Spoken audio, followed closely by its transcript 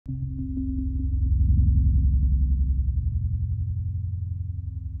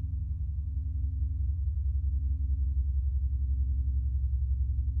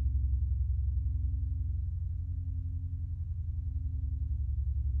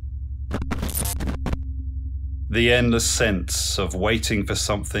The endless sense of waiting for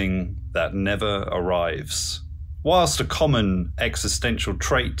something that never arrives. Whilst a common existential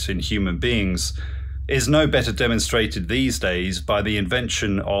trait in human beings, is no better demonstrated these days by the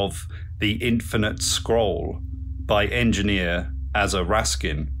invention of the infinite scroll by engineer Asa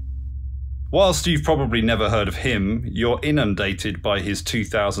Raskin. Whilst you've probably never heard of him, you're inundated by his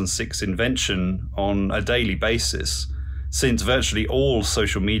 2006 invention on a daily basis, since virtually all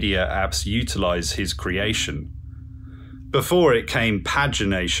social media apps utilize his creation. Before it came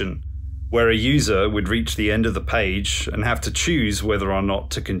pagination, where a user would reach the end of the page and have to choose whether or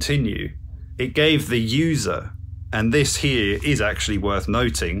not to continue. It gave the user, and this here is actually worth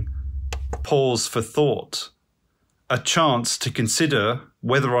noting, pause for thought, a chance to consider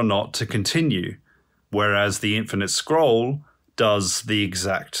whether or not to continue, whereas the infinite scroll does the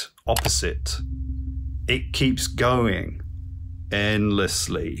exact opposite. It keeps going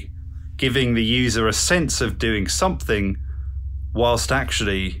endlessly, giving the user a sense of doing something whilst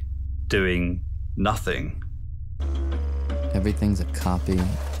actually doing nothing. Everything's a copy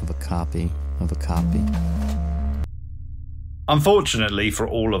of a copy of a copy. Unfortunately for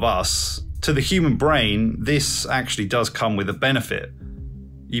all of us, to the human brain, this actually does come with a benefit.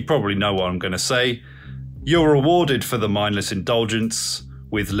 You probably know what I'm going to say. You're rewarded for the mindless indulgence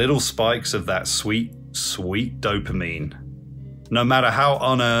with little spikes of that sweet, sweet dopamine. No matter how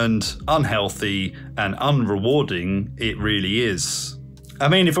unearned, unhealthy, and unrewarding it really is. I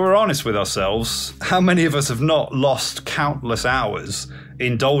mean, if we're honest with ourselves, how many of us have not lost countless hours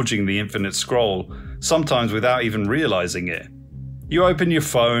indulging the infinite scroll, sometimes without even realizing it? You open your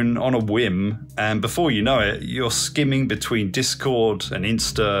phone on a whim, and before you know it, you're skimming between Discord and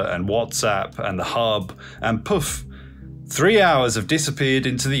Insta and WhatsApp and the Hub, and poof, 3 hours have disappeared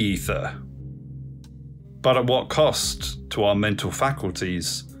into the ether. But at what cost to our mental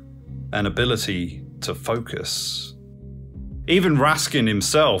faculties and ability to focus? Even Raskin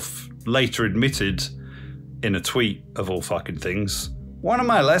himself later admitted, in a tweet of all fucking things, "One of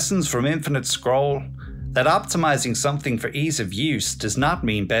my lessons from Infinite Scroll, that optimizing something for ease of use does not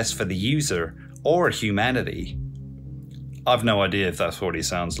mean best for the user or humanity." I've no idea if that's what he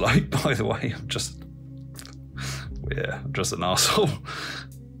sounds like, by the way. I'm just an asshole.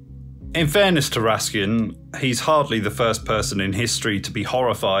 In fairness to Raskin, he's hardly the first person in history to be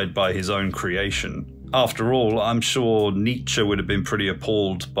horrified by his own creation. After all, I'm sure Nietzsche would have been pretty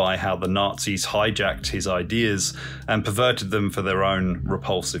appalled by how the Nazis hijacked his ideas and perverted them for their own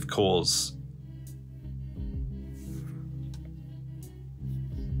repulsive cause.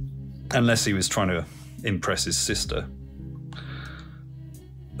 Unless he was trying to impress his sister.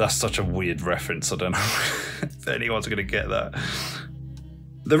 That's such a weird reference, I don't know if anyone's going to get that.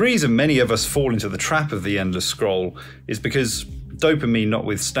 The reason many of us fall into the trap of the endless scroll is because, dopamine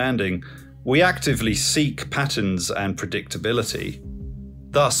notwithstanding, we actively seek patterns and predictability.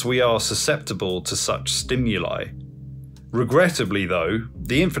 Thus, we are susceptible to such stimuli. Regrettably though,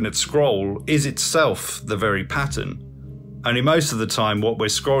 the infinite scroll is itself the very pattern. Only most of the time what we're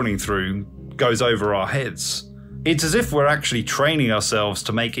scrolling through goes over our heads. It's as if we're actually training ourselves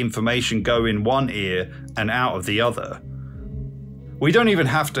to make information go in one ear and out of the other. We don't even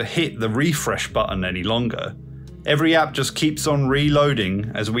have to hit the refresh button any longer. Every app just keeps on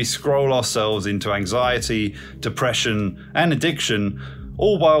reloading as we scroll ourselves into anxiety, depression, and addiction,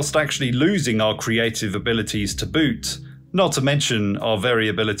 all whilst actually losing our creative abilities to boot, not to mention our very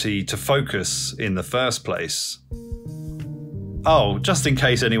ability to focus in the first place. Oh, just in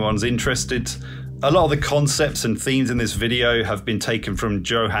case anyone's interested, a lot of the concepts and themes in this video have been taken from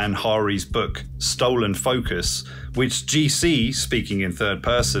Johann Hari's book Stolen Focus, which GC, speaking in third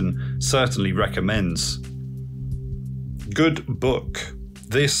person, certainly recommends. Good book.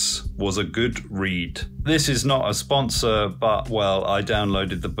 This was a good read. This is not a sponsor, but well, I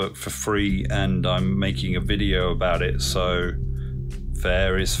downloaded the book for free and I'm making a video about it, so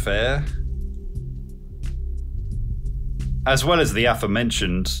fair is fair. As well as the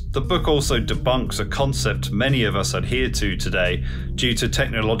aforementioned, the book also debunks a concept many of us adhere to today due to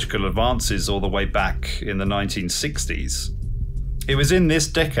technological advances all the way back in the 1960s. It was in this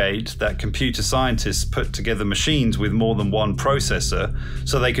decade that computer scientists put together machines with more than one processor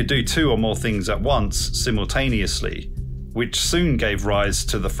so they could do two or more things at once simultaneously, which soon gave rise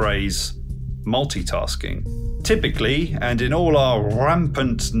to the phrase multitasking. Typically, and in all our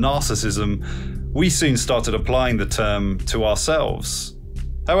rampant narcissism, we soon started applying the term to ourselves.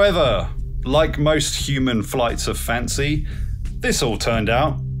 However, like most human flights of fancy, this all turned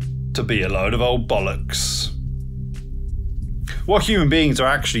out to be a load of old bollocks. What human beings are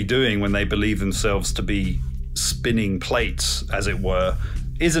actually doing when they believe themselves to be spinning plates, as it were,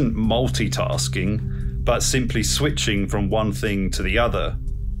 isn't multitasking, but simply switching from one thing to the other.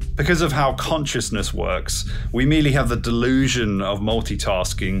 Because of how consciousness works, we merely have the delusion of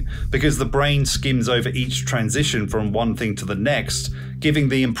multitasking because the brain skims over each transition from one thing to the next, giving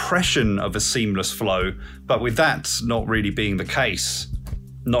the impression of a seamless flow, but with that not really being the case.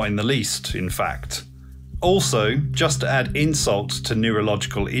 Not in the least, in fact. Also, just to add insult to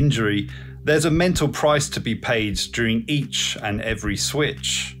neurological injury, there's a mental price to be paid during each and every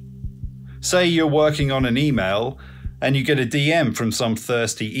switch. Say you're working on an email and you get a DM from some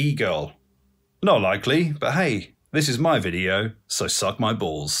thirsty e-girl. Not likely, but hey, this is my video, so suck my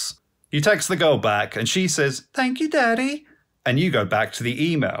balls. You text the girl back and she says, "Thank you, daddy," and you go back to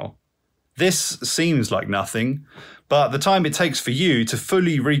the email. This seems like nothing, but the time it takes for you to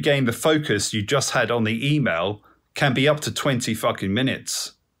fully regain the focus you just had on the email can be up to 20 fucking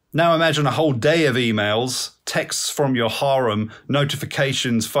minutes. Now imagine a whole day of emails, texts from your harem,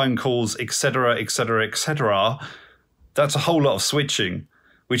 notifications, phone calls, etc, etc, etc. That's a whole lot of switching,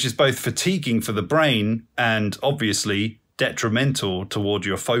 which is both fatiguing for the brain and, obviously, detrimental toward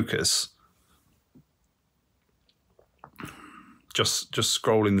your focus. Just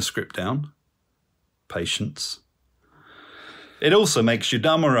scrolling the script down. Patience. It also makes you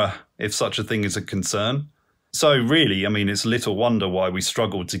dumberer, if such a thing is a concern. So really, I mean, it's little wonder why we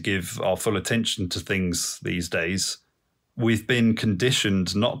struggle to give our full attention to things these days. We've been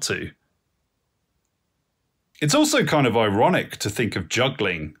conditioned not to. It's also kind of ironic to think of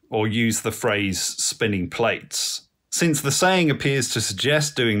juggling or use the phrase spinning plates, since the saying appears to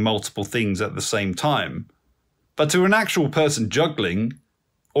suggest doing multiple things at the same time. But to an actual person juggling,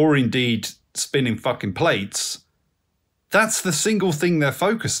 or indeed spinning fucking plates, that's the single thing they're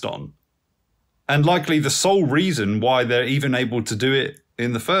focused on. And likely the sole reason why they're even able to do it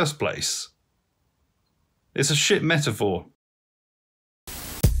in the first place. It's a shit metaphor.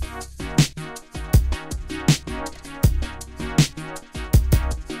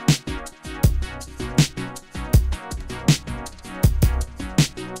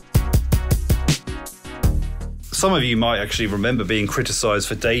 Some of you might actually remember being criticised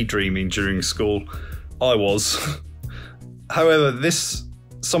for daydreaming during school. I was. However, this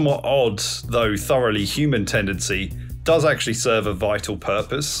somewhat odd, though thoroughly human tendency does actually serve a vital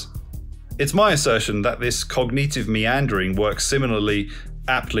purpose. It's my assertion that this cognitive meandering works similarly,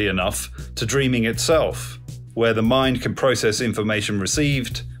 aptly enough, to dreaming itself, where the mind can process information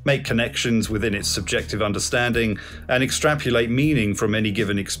received, make connections within its subjective understanding, and extrapolate meaning from any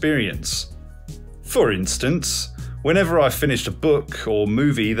given experience. For instance, whenever I finished a book or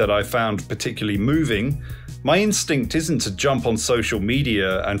movie that I found particularly moving, my instinct isn't to jump on social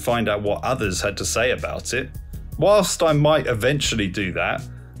media and find out what others had to say about it. Whilst I might eventually do that,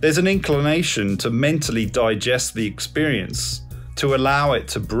 there's an inclination to mentally digest the experience, to allow it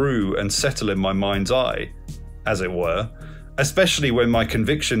to brew and settle in my mind's eye, as it were, especially when my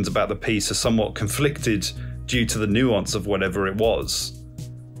convictions about the piece are somewhat conflicted due to the nuance of whatever it was.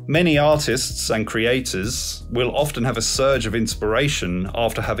 Many artists and creators will often have a surge of inspiration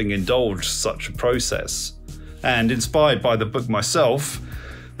after having indulged such a process. And inspired by the book myself,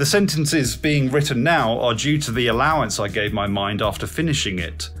 the sentences being written now are due to the allowance I gave my mind after finishing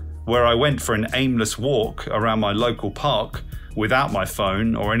it, where I went for an aimless walk around my local park without my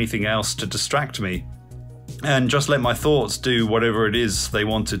phone or anything else to distract me, and just let my thoughts do whatever it is they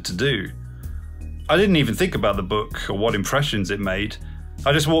wanted to do. I didn't even think about the book or what impressions it made.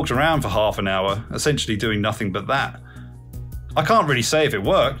 I just walked around for half an hour, essentially doing nothing but that. I can't really say if it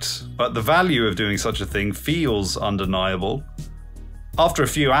worked, but the value of doing such a thing feels undeniable. After a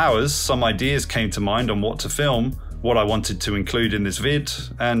few hours, some ideas came to mind on what to film, what I wanted to include in this vid,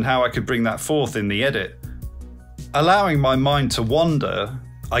 and how I could bring that forth in the edit. Allowing my mind to wander,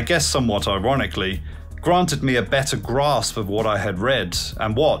 I guess somewhat ironically, granted me a better grasp of what I had read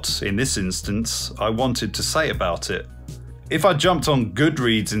and what, in this instance, I wanted to say about it. If I jumped on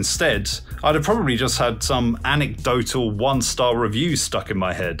Goodreads instead, I'd have probably just had some anecdotal one-star review stuck in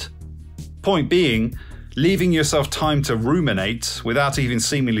my head. Point being, leaving yourself time to ruminate without even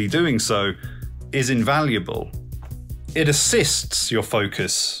seemingly doing so is invaluable. It assists your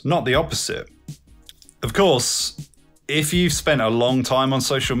focus, not the opposite. Of course, if you've spent a long time on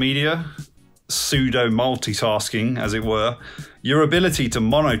social media, pseudo-multitasking as it were, your ability to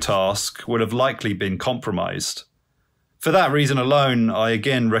monotask would have likely been compromised. For that reason alone, I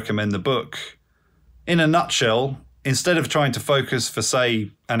again recommend the book. In a nutshell, instead of trying to focus for, say,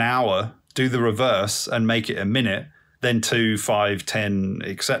 an hour, do the reverse and make it a minute, then 2, 5, 10,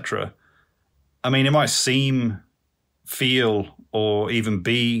 etc. I mean, it might seem, feel, or even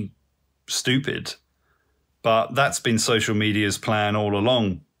be stupid, but that's been social media's plan all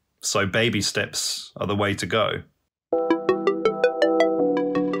along. So baby steps are the way to go.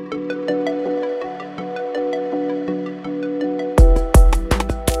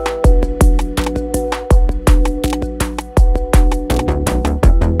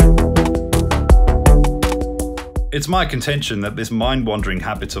 It's my contention that this mind-wandering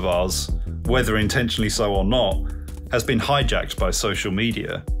habit of ours, whether intentionally so or not, has been hijacked by social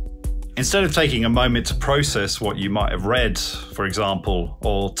media. Instead of taking a moment to process what you might have read, for example,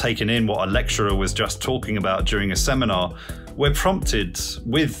 or taken in what a lecturer was just talking about during a seminar, we're prompted,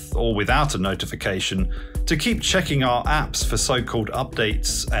 with or without a notification, to keep checking our apps for so-called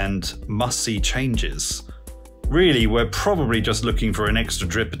updates and must-see changes. Really, we're probably just looking for an extra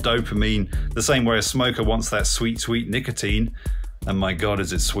drip of dopamine, the same way a smoker wants that sweet, sweet nicotine. And my God,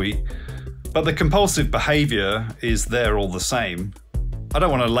 is it sweet. But the compulsive behaviour is there all the same. I don't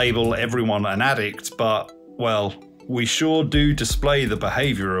want to label everyone an addict, but, well, we sure do display the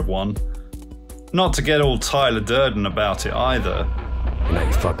behaviour of one. Not to get all Tyler Durden about it either. You're not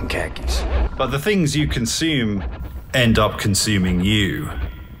your fucking khakis. But the things you consume end up consuming you.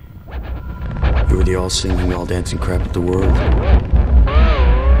 You were the all-singing, all-dancing crap of the world.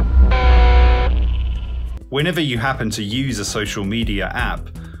 Whenever you happen to use a social media app,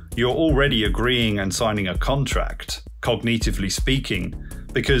 you're already agreeing and signing a contract, cognitively speaking,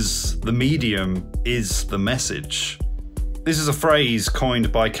 because the medium is the message. This is a phrase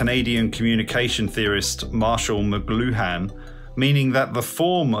coined by Canadian communication theorist Marshall McLuhan, meaning that the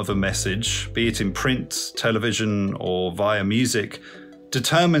form of a message, be it in print, television, or via music,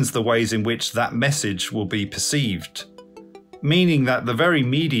 determines the ways in which that message will be perceived, meaning that the very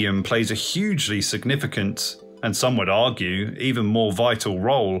medium plays a hugely significant, and some would argue, even more vital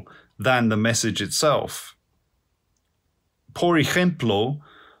role than the message itself. Por ejemplo,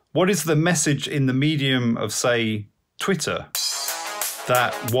 what is the message in the medium of, say, Twitter?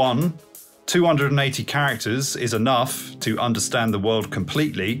 That 1, 280 characters is enough to understand the world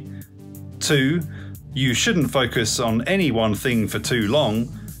completely. 2, you shouldn't focus on any one thing for too long.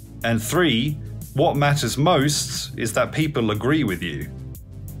 And 3, what matters most is that people agree with you.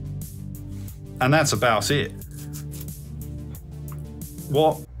 And that's about it.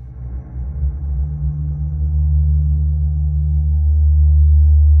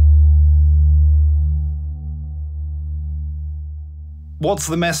 What's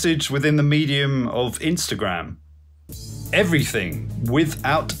the message within the medium of Instagram? Everything,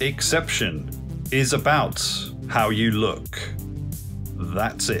 without exception, is about how you look.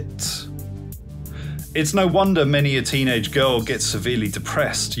 That's it. It's no wonder many a teenage girl gets severely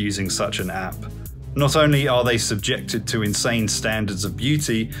depressed using such an app. Not only are they subjected to insane standards of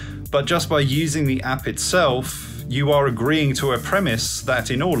beauty, but just by using the app itself, you are agreeing to a premise that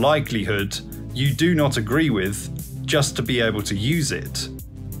in all likelihood you do not agree with, just to be able to use it.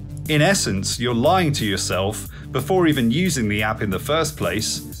 In essence, you're lying to yourself before even using the app in the first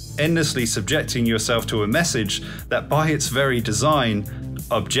place, endlessly subjecting yourself to a message that by its very design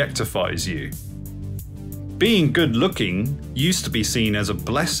objectifies you. Being good looking used to be seen as a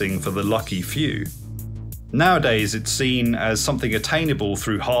blessing for the lucky few. Nowadays it's seen as something attainable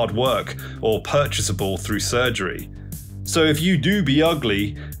through hard work or purchasable through surgery. So if you do be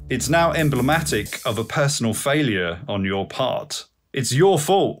ugly, it's now emblematic of a personal failure on your part. It's your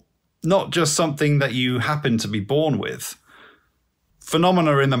fault, not just something that you happen to be born with.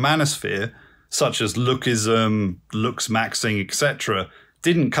 Phenomena in the manosphere, such as lookism, looks maxing, etc.,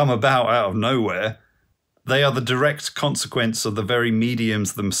 didn't come about out of nowhere. They are the direct consequence of the very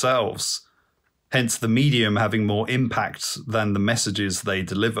mediums themselves, hence the medium having more impact than the messages they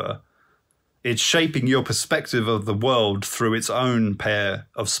deliver. It's shaping your perspective of the world through its own pair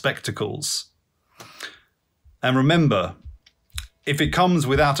of spectacles. And remember, if it comes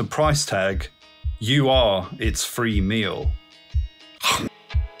without a price tag, you are its free meal.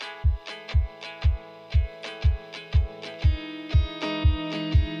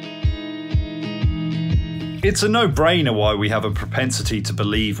 It's a no-brainer why we have a propensity to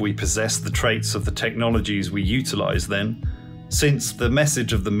believe we possess the traits of the technologies we utilize then, since the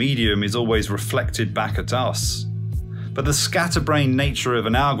message of the medium is always reflected back at us. But the scatterbrained nature of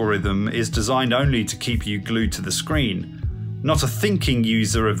an algorithm is designed only to keep you glued to the screen, not a thinking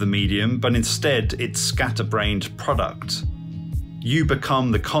user of the medium, but instead its scatterbrained product. You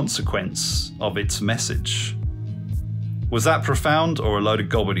become the consequence of its message. Was that profound or a load of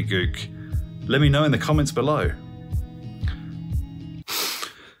gobbledygook? Let me know in the comments below.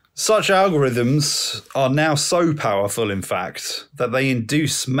 Such algorithms are now so powerful, in fact, that they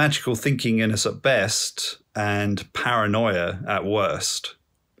induce magical thinking in us at best and paranoia at worst.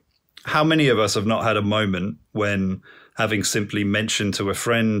 How many of us have not had a moment when, having simply mentioned to a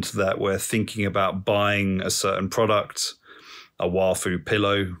friend that we're thinking about buying a certain product, a Wafu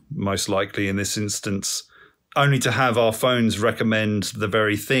pillow, most likely in this instance, only to have our phones recommend the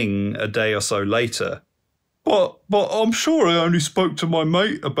very thing a day or so later. But I'm sure I only spoke to my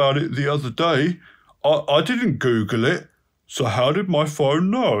mate about it the other day. I didn't Google it, so how did my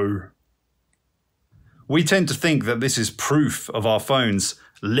phone know? We tend to think that this is proof of our phones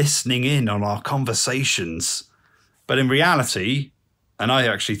listening in on our conversations. But in reality, and I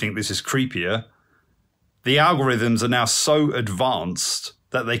actually think this is creepier, the algorithms are now so advanced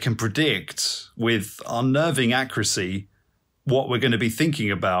that they can predict with unnerving accuracy what we're going to be thinking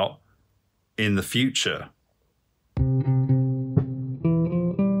about in the future.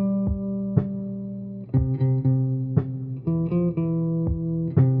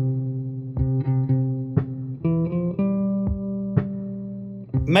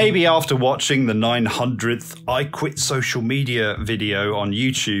 Maybe after watching the 900th I Quit Social Media video on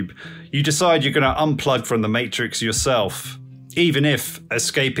YouTube, you decide you're going to unplug from the Matrix yourself, even if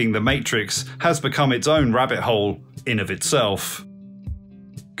escaping the Matrix has become its own rabbit hole in of itself.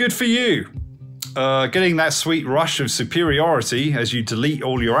 Good for you. Getting that sweet rush of superiority as you delete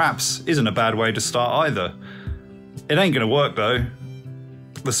all your apps isn't a bad way to start either. It ain't going to work though.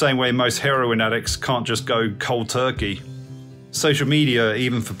 The same way most heroin addicts can't just go cold turkey. Social media,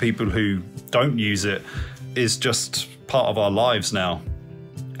 even for people who don't use it, is just part of our lives now.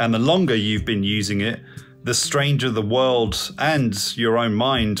 And the longer you've been using it, the stranger the world and your own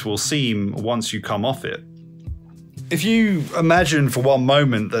mind will seem once you come off it. If you imagine for one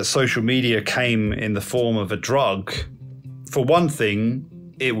moment that social media came in the form of a drug, for one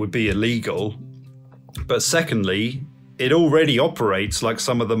thing, it would be illegal. But secondly, it already operates like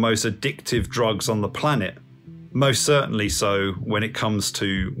some of the most addictive drugs on the planet. Most certainly so when it comes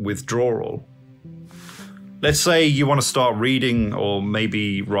to withdrawal. Let's say you want to start reading or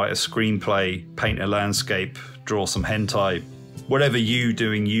maybe write a screenplay, paint a landscape, draw some hentai, whatever you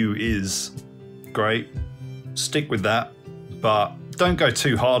doing you is. Great, stick with that, but don't go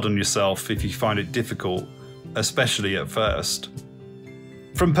too hard on yourself if you find it difficult, especially at first.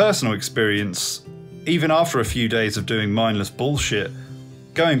 From personal experience, even after a few days of doing mindless bullshit,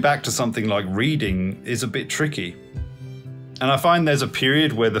 going back to something like reading is a bit tricky. And I find there's a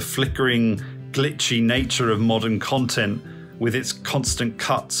period where the flickering, glitchy nature of modern content, with its constant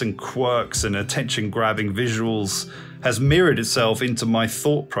cuts and quirks and attention-grabbing visuals, has mirrored itself into my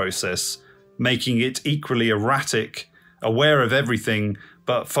thought process, making it equally erratic, aware of everything,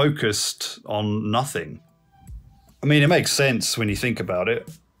 but focused on nothing. I mean, it makes sense when you think about it.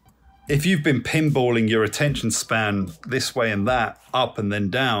 If you've been pinballing your attention span this way and that, up and then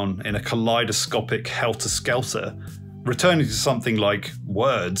down, in a kaleidoscopic helter-skelter, returning to something like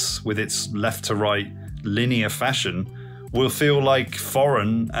words with its left-to-right linear fashion will feel like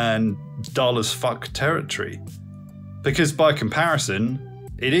foreign and dull as fuck territory. Because by comparison,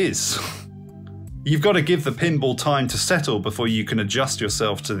 it is. You've got to give the pinball time to settle before you can adjust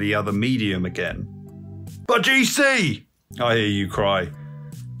yourself to the other medium again. But GC, I hear you cry,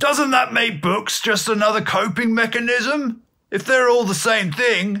 doesn't that make books just another coping mechanism? If they're all the same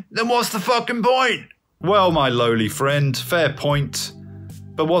thing, then what's the fucking point? Well, my lowly friend, fair point.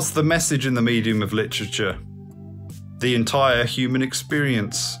 But what's the message in the medium of literature? The entire human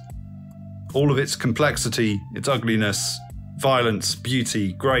experience. All of its complexity, its ugliness, violence,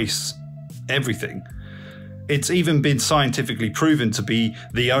 beauty, grace, everything. It's even been scientifically proven to be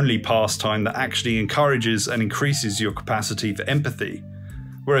the only pastime that actually encourages and increases your capacity for empathy.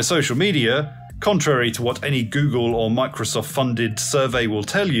 Whereas social media, contrary to what any Google or Microsoft funded survey will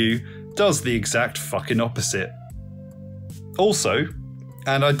tell you, does the exact fucking opposite. Also,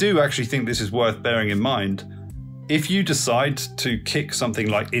 and I do actually think this is worth bearing in mind, if you decide to kick something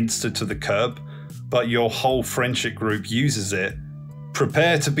like Insta to the curb, but your whole friendship group uses it,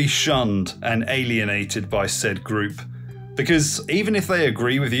 prepare to be shunned and alienated by said group. Because even if they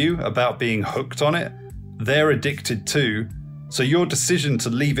agree with you about being hooked on it, they're addicted too. So your decision to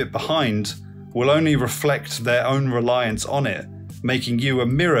leave it behind will only reflect their own reliance on it, making you a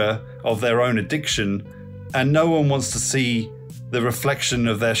mirror of their own addiction, and no one wants to see the reflection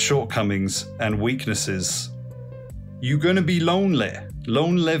of their shortcomings and weaknesses. You're gonna be lonely.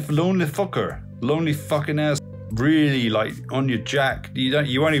 Lonely fucker. Lonely fucking ass. Really like on your jack.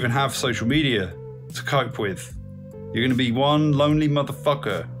 You won't even have social media to cope with. You're gonna be one lonely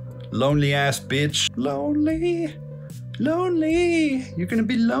motherfucker. Lonely ass bitch. Lonely. Lonely. You're gonna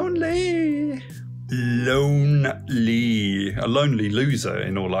be lonely. Lonely. A lonely loser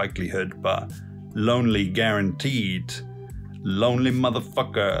in all likelihood, but lonely guaranteed. Lonely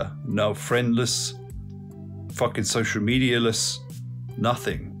motherfucker. No friendless fucking social media-less,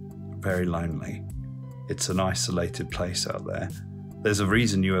 nothing. Very lonely. It's an isolated place out there. There's a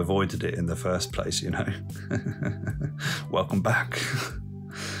reason you avoided it in the first place, you know. Welcome back.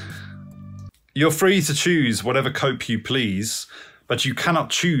 You're free to choose whatever cope you please, but you cannot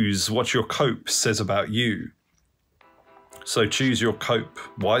choose what your cope says about you. So choose your cope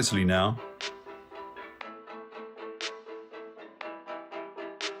wisely now.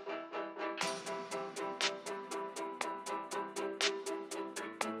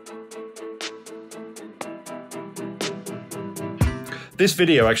 This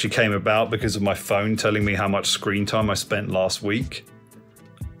video actually came about because of my phone telling me how much screen time I spent last week.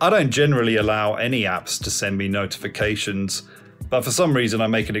 I don't generally allow any apps to send me notifications, but for some reason I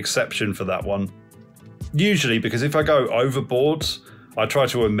make an exception for that one. Usually because if I go overboard, I try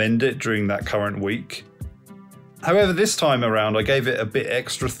to amend it during that current week. However, this time around I gave it a bit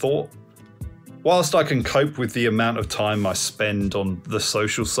extra thought. Whilst I can cope with the amount of time I spend on the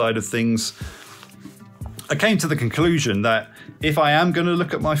social side of things, I came to the conclusion that if I am going to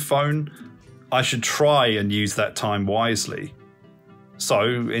look at my phone, I should try and use that time wisely.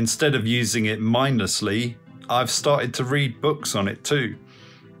 So instead of using it mindlessly, I've started to read books on it too.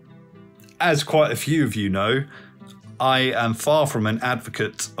 As quite a few of you know, I am far from an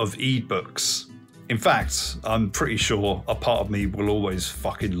advocate of e-books. In fact, I'm pretty sure a part of me will always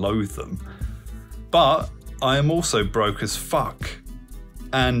fucking loathe them. But I am also broke as fuck.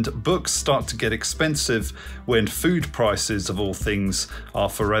 And books start to get expensive when food prices of all things are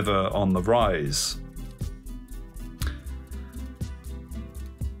forever on the rise.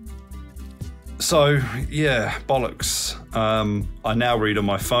 So yeah, bollocks. I now read on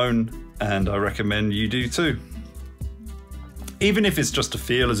my phone and I recommend you do too. Even if it's just to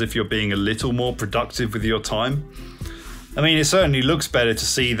feel as if you're being a little more productive with your time. I mean, it certainly looks better to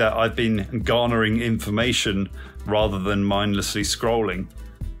see that I've been garnering information rather than mindlessly scrolling.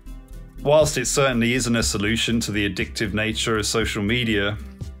 Whilst it certainly isn't a solution to the addictive nature of social media,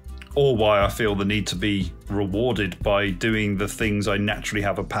 or why I feel the need to be rewarded by doing the things I naturally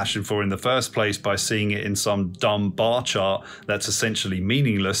have a passion for in the first place by seeing it in some dumb bar chart that's essentially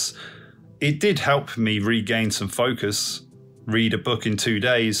meaningless, it did help me regain some focus, read a book in 2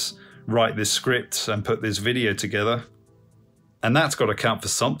 days, write this script and put this video together. And that's got to count for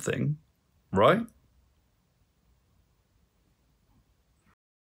something, right?